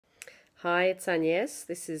Hi, it's Agnes.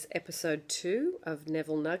 This is episode 2 of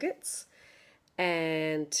Neville Nuggets,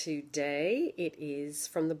 and today it is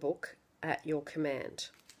from the book At Your Command.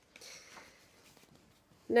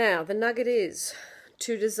 Now, the nugget is,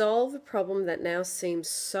 to dissolve a problem that now seems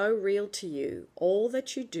so real to you, all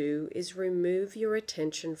that you do is remove your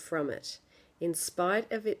attention from it, in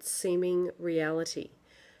spite of its seeming reality.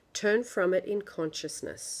 Turn from it in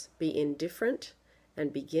consciousness, be indifferent,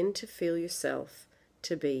 and begin to feel yourself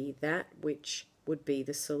to be that which would be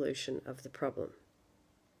the solution of the problem.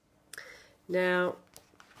 Now,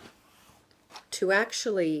 to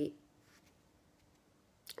actually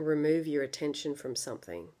remove your attention from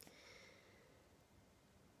something,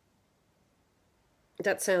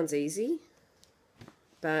 that sounds easy,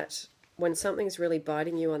 but when something's really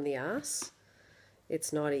biting you on the ass,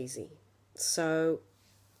 it's not easy. So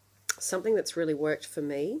something that's really worked for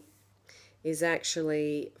me is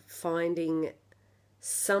actually finding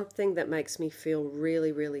something that makes me feel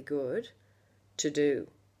really, really good to do.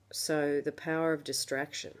 So the power of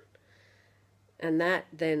distraction. And that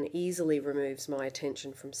then easily removes my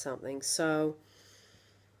attention from something. So,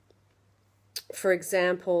 for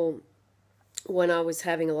example, when I was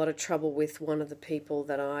having a lot of trouble with one of the people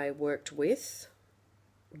that I worked with,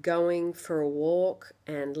 going for a walk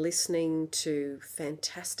and listening to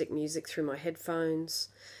fantastic music through my headphones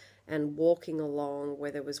and walking along where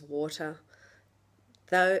there was water,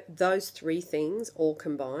 those three things all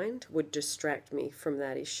combined would distract me from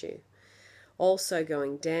that issue. Also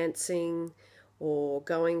going dancing or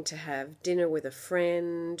going to have dinner with a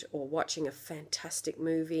friend or watching a fantastic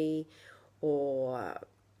movie or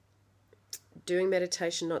doing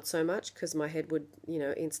meditation, not so much because my head would,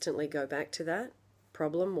 instantly go back to that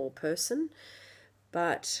problem or person.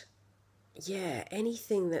 But yeah,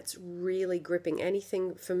 anything that's really gripping,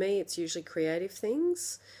 anything, for me it's usually creative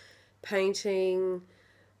things, painting,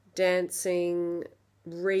 dancing,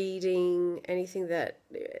 reading, anything that,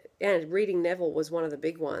 and reading Neville was one of the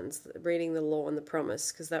big ones, reading The Law and the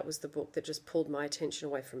Promise, because that was the book that just pulled my attention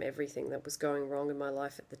away from everything that was going wrong in my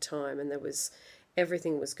life at the time, and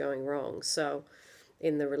everything was going wrong. So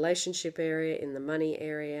in the relationship area, in the money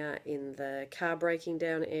area, in the car breaking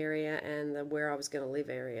down area, and the where I was going to live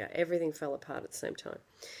area, everything fell apart at the same time.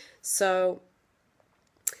 So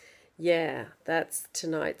yeah, that's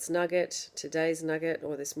tonight's nugget, today's nugget,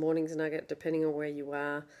 or this morning's nugget, depending on where you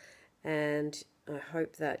are. And I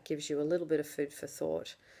hope that gives you a little bit of food for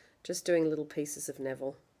thought. Just doing little pieces of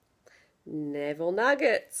Neville. Neville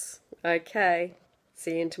Nuggets. Okay,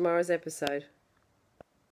 see you in tomorrow's episode.